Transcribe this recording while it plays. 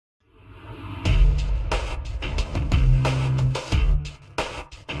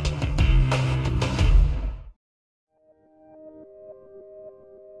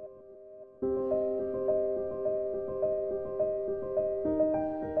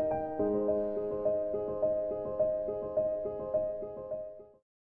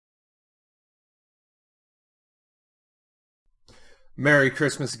Merry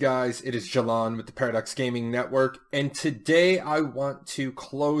Christmas, guys. It is Jahlon with the Paradox Gaming Network, and today I want to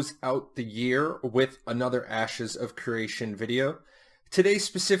close out the year with another Ashes of Creation video. Today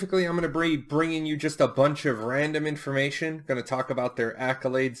specifically, I'm going to be bringing you just a bunch of random information. Going to talk about their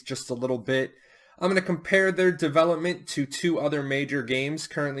accolades just a little bit. I'm going to compare their development to two other major games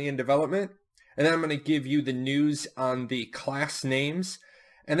currently in development, and then I'm going to give you the news on the class names.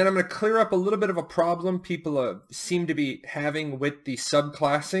 And then I'm going to clear up a little bit of a problem people seem to be having with the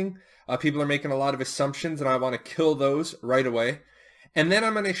subclassing. People are making a lot of assumptions, and I want to kill those right away. And then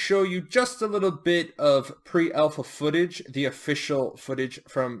I'm going to show you just a little bit of pre-alpha footage, the official footage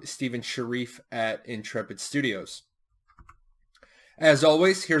from Steven Sharif at Intrepid Studios. As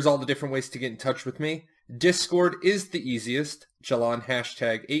always, here's all the different ways to get in touch with me. Discord is the easiest. Jahlon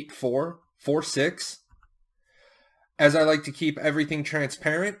 #8446. As I like to keep everything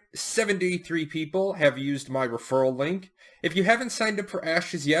transparent, 73 people have used my referral link. If you haven't signed up for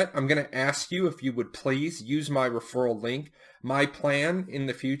Ashes yet, I'm going to ask you if you would please use my referral link. My plan in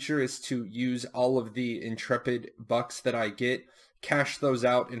the future is to use all of the Intrepid bucks that I get, cash those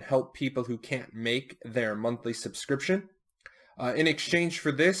out, and help people who can't make their monthly subscription. In exchange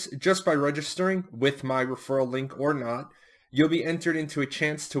for this, just by registering with my referral link or not, you'll be entered into a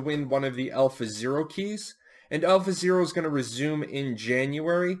chance to win one of the Alpha Zero keys. And Alpha Zero is going to resume in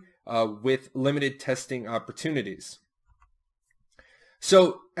January with limited testing opportunities.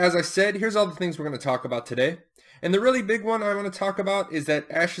 So, as I said, here's all the things we're going to talk about today. And the really big one I want to talk about is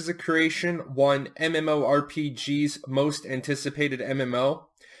that Ashes of Creation won MMORPG's most anticipated MMO.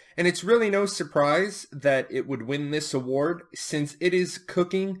 And it's really no surprise that it would win this award, since it is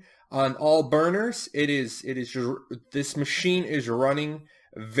cooking on all burners. This machine is running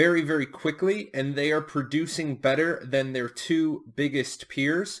very, very quickly, and they are producing better than their two biggest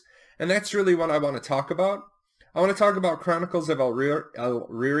peers. And that's really what I want to talk about. I want to talk about Chronicles of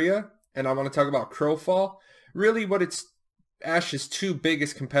Elryria, and I want to talk about Crowfall, really what it's Ash's two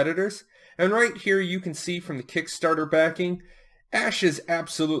biggest competitors. And right here you can see from the Kickstarter backing, Ash has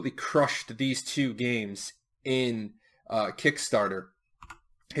absolutely crushed these two games in Kickstarter.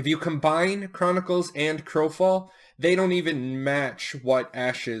 If you combine Chronicles and Crowfall, they don't even match what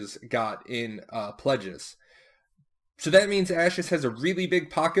Ashes got in pledges. So that means Ashes has a really big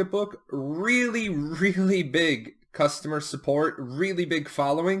pocketbook, really, really big customer support, really big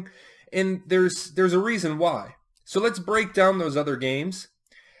following, and there's a reason why. So let's break down those other games.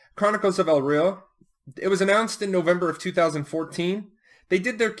 Chronicles of Elryria, it was announced in November of 2014. They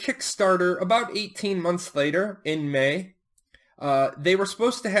did their Kickstarter about 18 months later in May. They were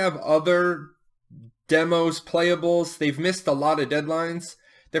supposed to have other demos, playables. They've missed a lot of deadlines.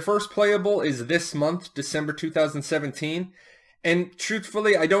 Their first playable is this month, December 2017. And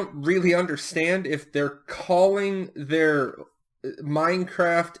truthfully, I don't really understand if they're calling their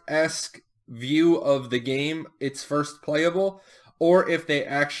Minecraft-esque view of the game its first playable, or if they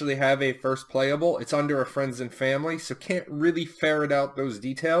actually have a first playable. It's under a friends and family, so can't really ferret out those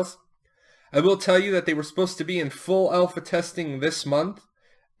details. I will tell you that they were supposed to be in full alpha testing this month,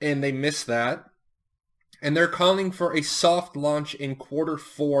 and they missed that. And they're calling for a soft launch in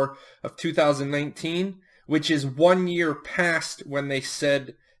Q4 of 2019, which is 1 year past when they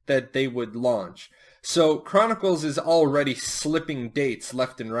said that they would launch. So Chronicles is already slipping dates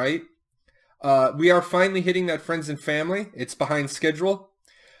left and right. We are finally hitting that friends and family. It's behind schedule.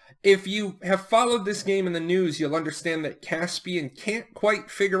 If you have followed this game in the news, you'll understand that Caspian can't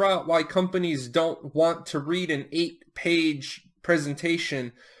quite figure out why companies don't want to read an 8-page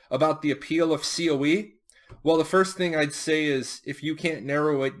presentation about the appeal of CoE. Well, the first thing I'd say is if you can't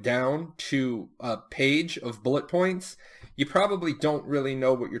narrow it down to a page of bullet points, you probably don't really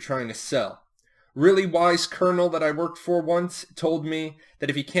know what you're trying to sell. Really wise colonel that I worked for once told me that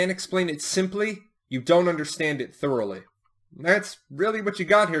if you can't explain it simply, you don't understand it thoroughly. That's really what you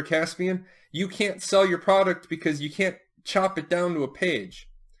got here, Caspian. You can't sell your product because you can't chop it down to a page.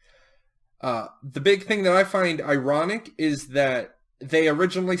 The big thing that I find ironic is that they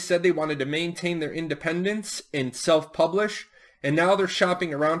originally said they wanted to maintain their independence and self-publish, and now they're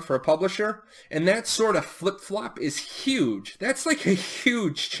shopping around for a publisher, and that sort of flip-flop is huge. That's like a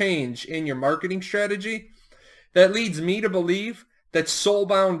huge change in your marketing strategy. That leads me to believe that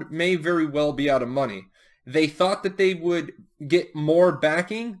Soulbound may very well be out of money. They thought that they would get more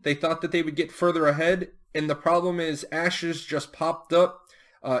backing, they thought that they would get further ahead, and the problem is Ashes just popped up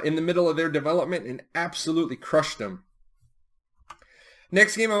in the middle of their development and absolutely crushed them.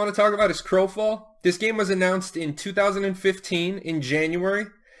 Next game I want to talk about is Crowfall. This game was announced in 2015 in January,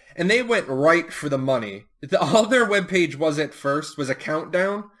 and they went right for the money. All their webpage was at first was a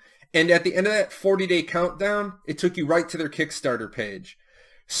countdown, And at the end of that 40-day countdown, it took you right to their Kickstarter page.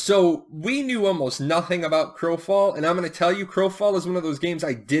 So we knew almost nothing about Crowfall, and I'm going to tell you, Crowfall is one of those games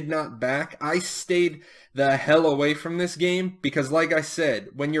I did not back. I stayed the hell away from this game because, like I said,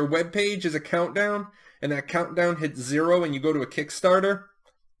 when your webpage is a countdown and that countdown hits 0 and you go to a Kickstarter,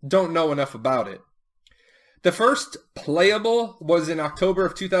 don't know enough about it. The first playable was in October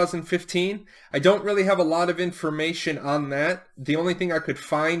of 2015. I don't really have a lot of information on that. The only thing I could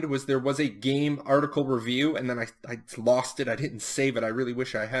find was there was a game article review, and then I lost it. I didn't save it. I really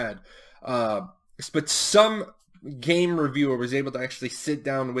wish I had. But some game reviewer was able to actually sit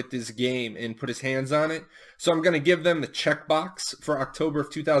down with this game and put his hands on it. So I'm going to give them the checkbox for October of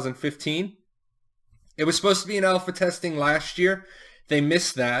 2015. It was supposed to be in alpha testing last year. They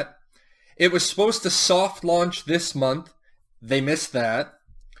missed that. It was supposed to soft launch this month. They missed that.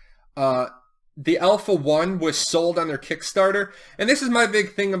 The Alpha 1 was sold on their Kickstarter. And this is my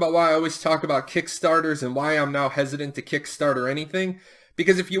big thing about why I always talk about Kickstarters and why I'm now hesitant to Kickstarter anything.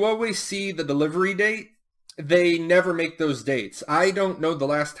 Because if you always see the delivery date, they never make those dates. I don't know the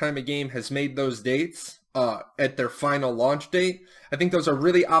last time a game has made those dates at their final launch date. I think those are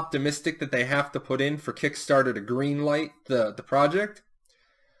really optimistic that they have to put in for Kickstarter to greenlight the project.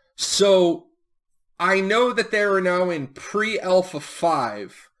 So I know that they are now in pre-alpha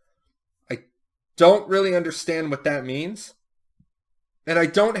 5. I don't really understand what that means. And I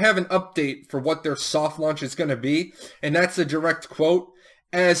don't have an update for what their soft launch is going to be. And that's a direct quote.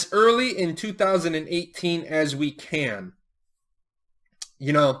 As early in 2018 as we can.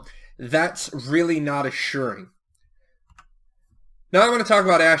 You know, that's really not assuring. Now I want to talk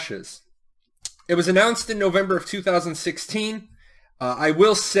about Ashes. It was announced in November of 2016. I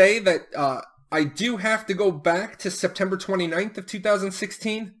will say that I do have to go back to September 29th of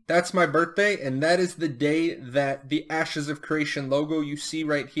 2016. That's my birthday, and that is the day that the Ashes of Creation logo you see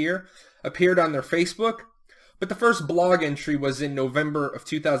right here appeared on their Facebook. But the first blog entry was in November of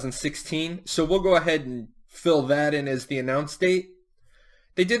 2016, so we'll go ahead and fill that in as the announce date.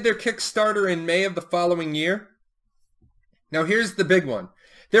 They did their Kickstarter in May of the following year. Now here's the big one.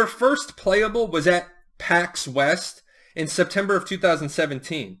 Their first playable was at PAX West in September of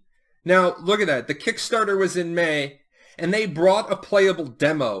 2017. Now, look at that. The Kickstarter was in May, and they brought a playable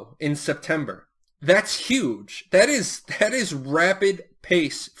demo in September. That's huge. That is rapid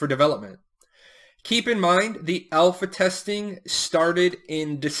pace for development. Keep in mind, the alpha testing started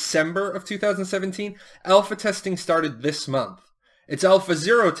in December of 2017. Alpha testing started this month. It's alpha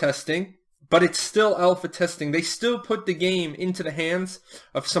 0 testing, but it's still alpha testing. They still put the game into the hands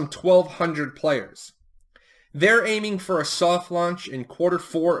of some 1,200 players. They're aiming for a soft launch in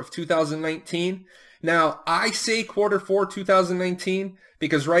Q4 of 2019. Now, I say Q4 2019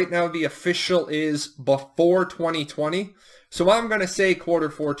 because right now the official is before 2020. So I'm going to say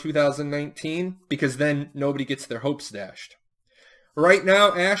Q4 2019 because then nobody gets their hopes dashed. Right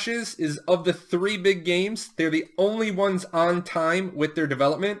now, Ashes is of the 3 big games. They're the only ones on time with their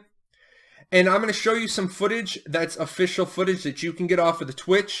development. And I'm going to show you some footage that's official footage that you can get off of the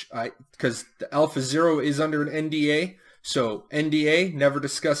Twitch because the Alpha 0 is under an NDA. So NDA, never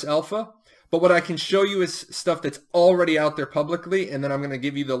discuss alpha. But what I can show you is stuff that's already out there publicly, and then I'm going to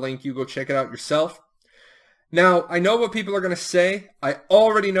give you the link. You go check it out yourself. Now, I know what people are going to say. I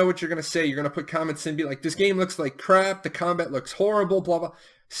already know what you're going to say. You're going to put comments in and be like, this game looks like crap. The combat looks horrible, blah, blah.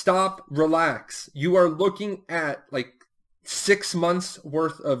 Stop, relax. You are looking at like 6 months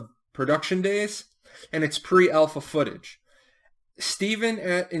worth of production days, and it's pre-alpha footage. Steven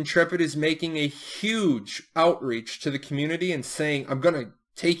at Intrepid is making a huge outreach to the community and saying, I'm going to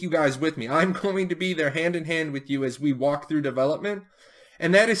take you guys with me. I'm going to be there hand in hand with you as we walk through development.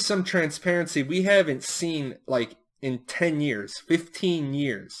 And that is some transparency we haven't seen like in 10 years, 15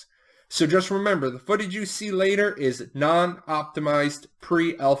 years. So just remember, the footage you see later is non-optimized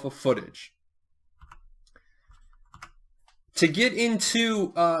pre-alpha footage. To get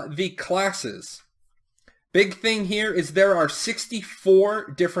into the classes, big thing here is there are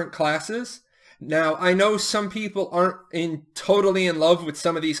 64 different classes. Now, I know some people aren't totally in love with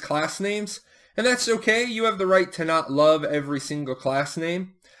some of these class names, and that's okay. You have the right to not love every single class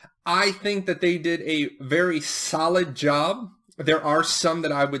name. I think that they did a very solid job. There are some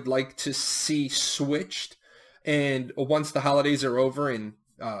that I would like to see switched, and once the holidays are over and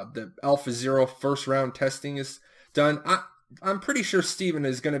the Alpha 0 first round testing is done, I'm pretty sure Steven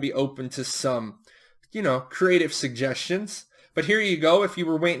is going to be open to some, creative suggestions. But here you go. If you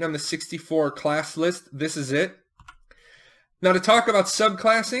were waiting on the 64 class list, this is it. Now to talk about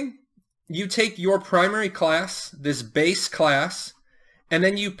subclassing, you take your primary class, this base class, and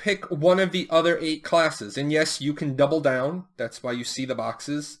then you pick one of the other 8 classes. And yes, you can double down. That's why you see the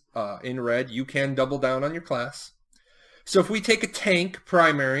boxes in red. You can double down on your class. So if we take a tank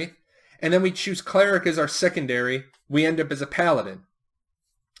primary, and then we choose cleric as our secondary, we end up as a paladin.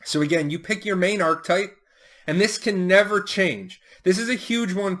 So again, you pick your main archetype, and this can never change. This is a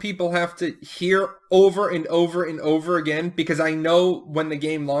huge one people have to hear over and over and over again, because I know when the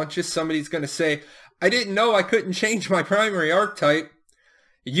game launches, somebody's going to say, I didn't know I couldn't change my primary archetype.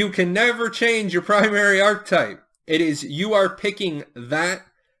 You can never change your primary archetype. It is, you are picking that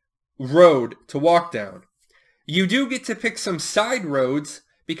road to walk down. You do get to pick some side roads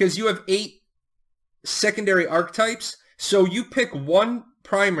because you have 8 secondary archetypes. So you pick one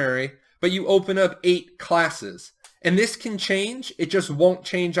primary, but you open up 8 classes. And this can change. It just won't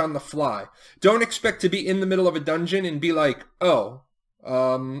change on the fly. Don't expect to be in the middle of a dungeon and be like, oh,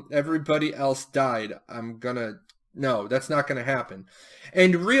 everybody else died. No, that's not gonna happen.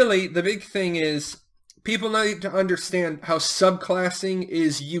 And really, the big thing is people need to understand how subclassing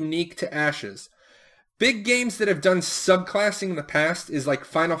is unique to Ashes. Big games that have done subclassing in the past is like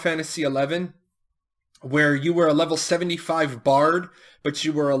Final Fantasy XI, where you were a level 75 bard, but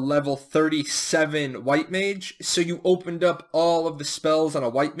you were a level 37 white mage, so you opened up all of the spells on a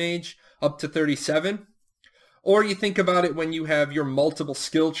white mage up to 37. Or you think about it when you have your multiple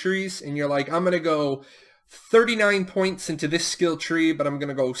skill trees, and you're like, I'm going to go 39 points into this skill tree, but I'm going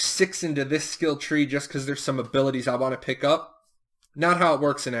to go 6 into this skill tree just because there's some abilities I want to pick up. Not how it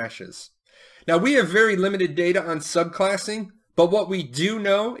works in Ashes. Now, we have very limited data on subclassing, but what we do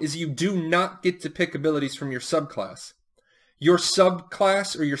know is you do not get to pick abilities from your subclass. Your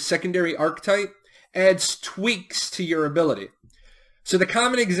subclass or your secondary archetype adds tweaks to your ability. So the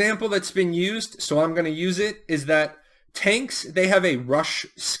common example that's been used, so I'm going to use it, is that tanks, they have a rush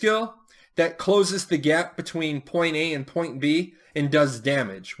skill that closes the gap between point A and point B and does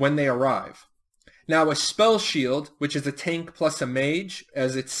damage when they arrive. Now a spell shield, which is a tank plus a mage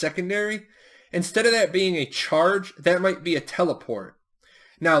as its secondary, instead of that being a charge, that might be a teleport.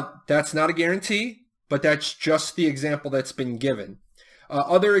 Now, that's not a guarantee, but that's just the example that's been given.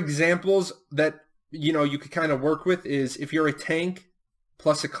 Other examples that you could kind of work with is if you're a tank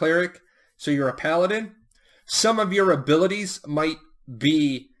plus a cleric, so you're a paladin, some of your abilities might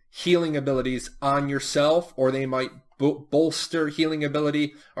be healing abilities on yourself, or they might bolster healing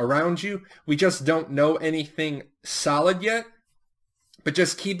ability around you. We just don't know anything solid yet, but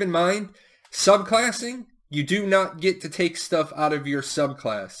just keep in mind, subclassing, you do not get to take stuff out of your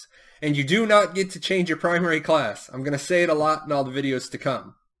subclass. And you do not get to change your primary class. I'm going to say it a lot in all the videos to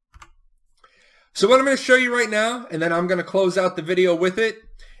come. So what I'm going to show you right now, and then I'm going to close out the video with it,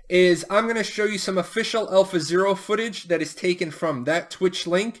 is I'm going to show you some official Alpha Zero footage that is taken from that Twitch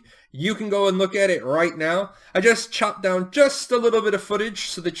link. You can go and look at it right now. I just chopped down just a little bit of footage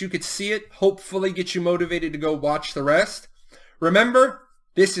so that you could see it, hopefully get you motivated to go watch the rest. Remember,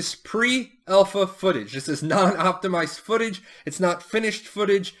 this is pre-alpha footage. This is non-optimized footage. It's not finished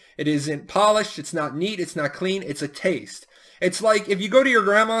footage. It isn't polished. It's not neat. It's not clean. It's a taste. It's like if you go to your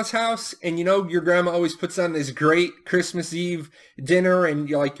grandma's house and your grandma always puts on this great Christmas Eve dinner and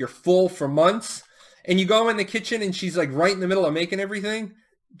you're full for months, and you go in the kitchen and she's like right in the middle of making everything.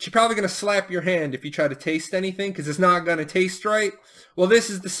 She's probably going to slap your hand if you try to taste anything because it's not going to taste right. Well, this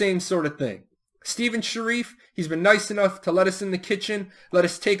is the same sort of thing. Steven Sharif, he's been nice enough to let us in the kitchen, let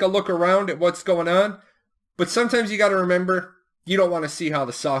us take a look around at what's going on. But sometimes you got to remember, you don't want to see how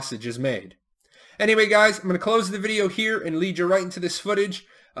the sausage is made. Anyway, guys, I'm going to close the video here and lead you right into this footage.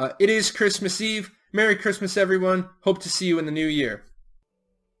 It is Christmas Eve. Merry Christmas, everyone. Hope to see you in the new year.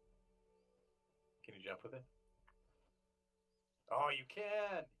 Can you jump with it? Oh, you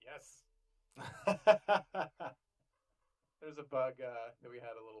can! Yes! There's a bug that we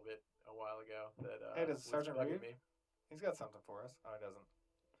had a little bit a while ago that hey, does Sergeant Reeve? me. He's got something for us. Oh, he doesn't.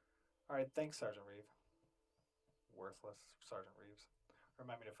 All right, thanks, Sergeant Reeve. Worthless Sergeant Reeves.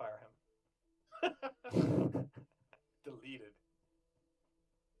 Remind me to fire him. Deleted.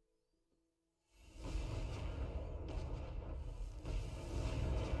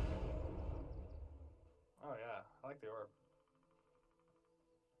 Oh yeah, I like the orb.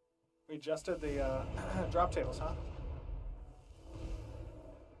 We adjusted the drop tables, huh?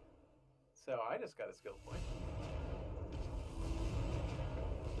 So I just got a skill point.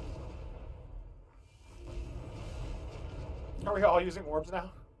 Are we all using orbs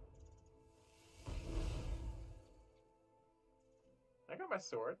now? I got my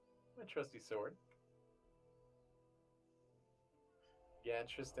sword. My trusty sword. Yeah,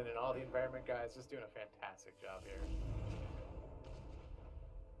 Tristan and all the environment guys just doing a fantastic job here.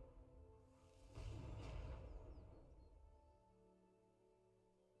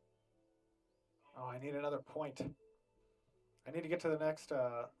 Oh, I need another point. I need to get to the next,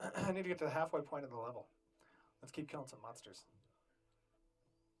 I need to get to the halfway point of the level. Let's keep killing some monsters.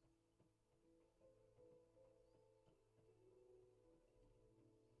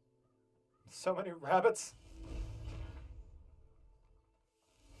 So many rabbits.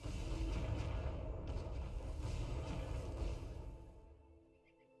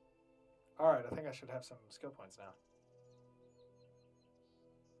 Alright, I think I should have some skill points now.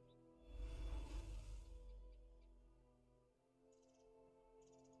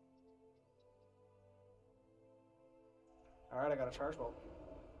 Alright, I got a charge bolt.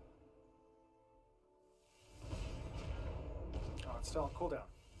 Oh, it's still on cooldown.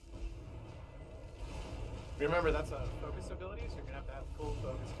 Remember, that's a focus ability, so you're going to have full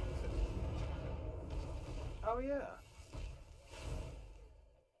focus to use it. Oh, yeah.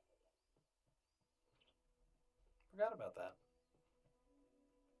 Forgot about that.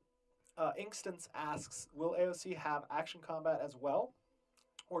 Instance asks, will AOC have action combat as well,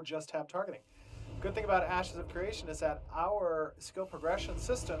 or just tab targeting? Good thing about Ashes of Creation is that our skill progression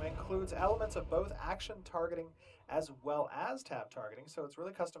system includes elements of both action targeting as well as tab targeting, so it's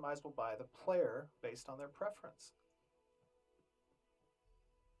really customizable by the player based on their preference.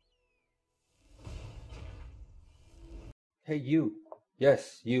 Hey, you.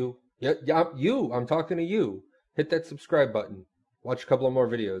 Yes, you. Yeah, you. I'm talking to you. Hit that subscribe button. Watch a couple of more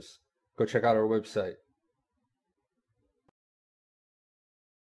videos. Go check out our website.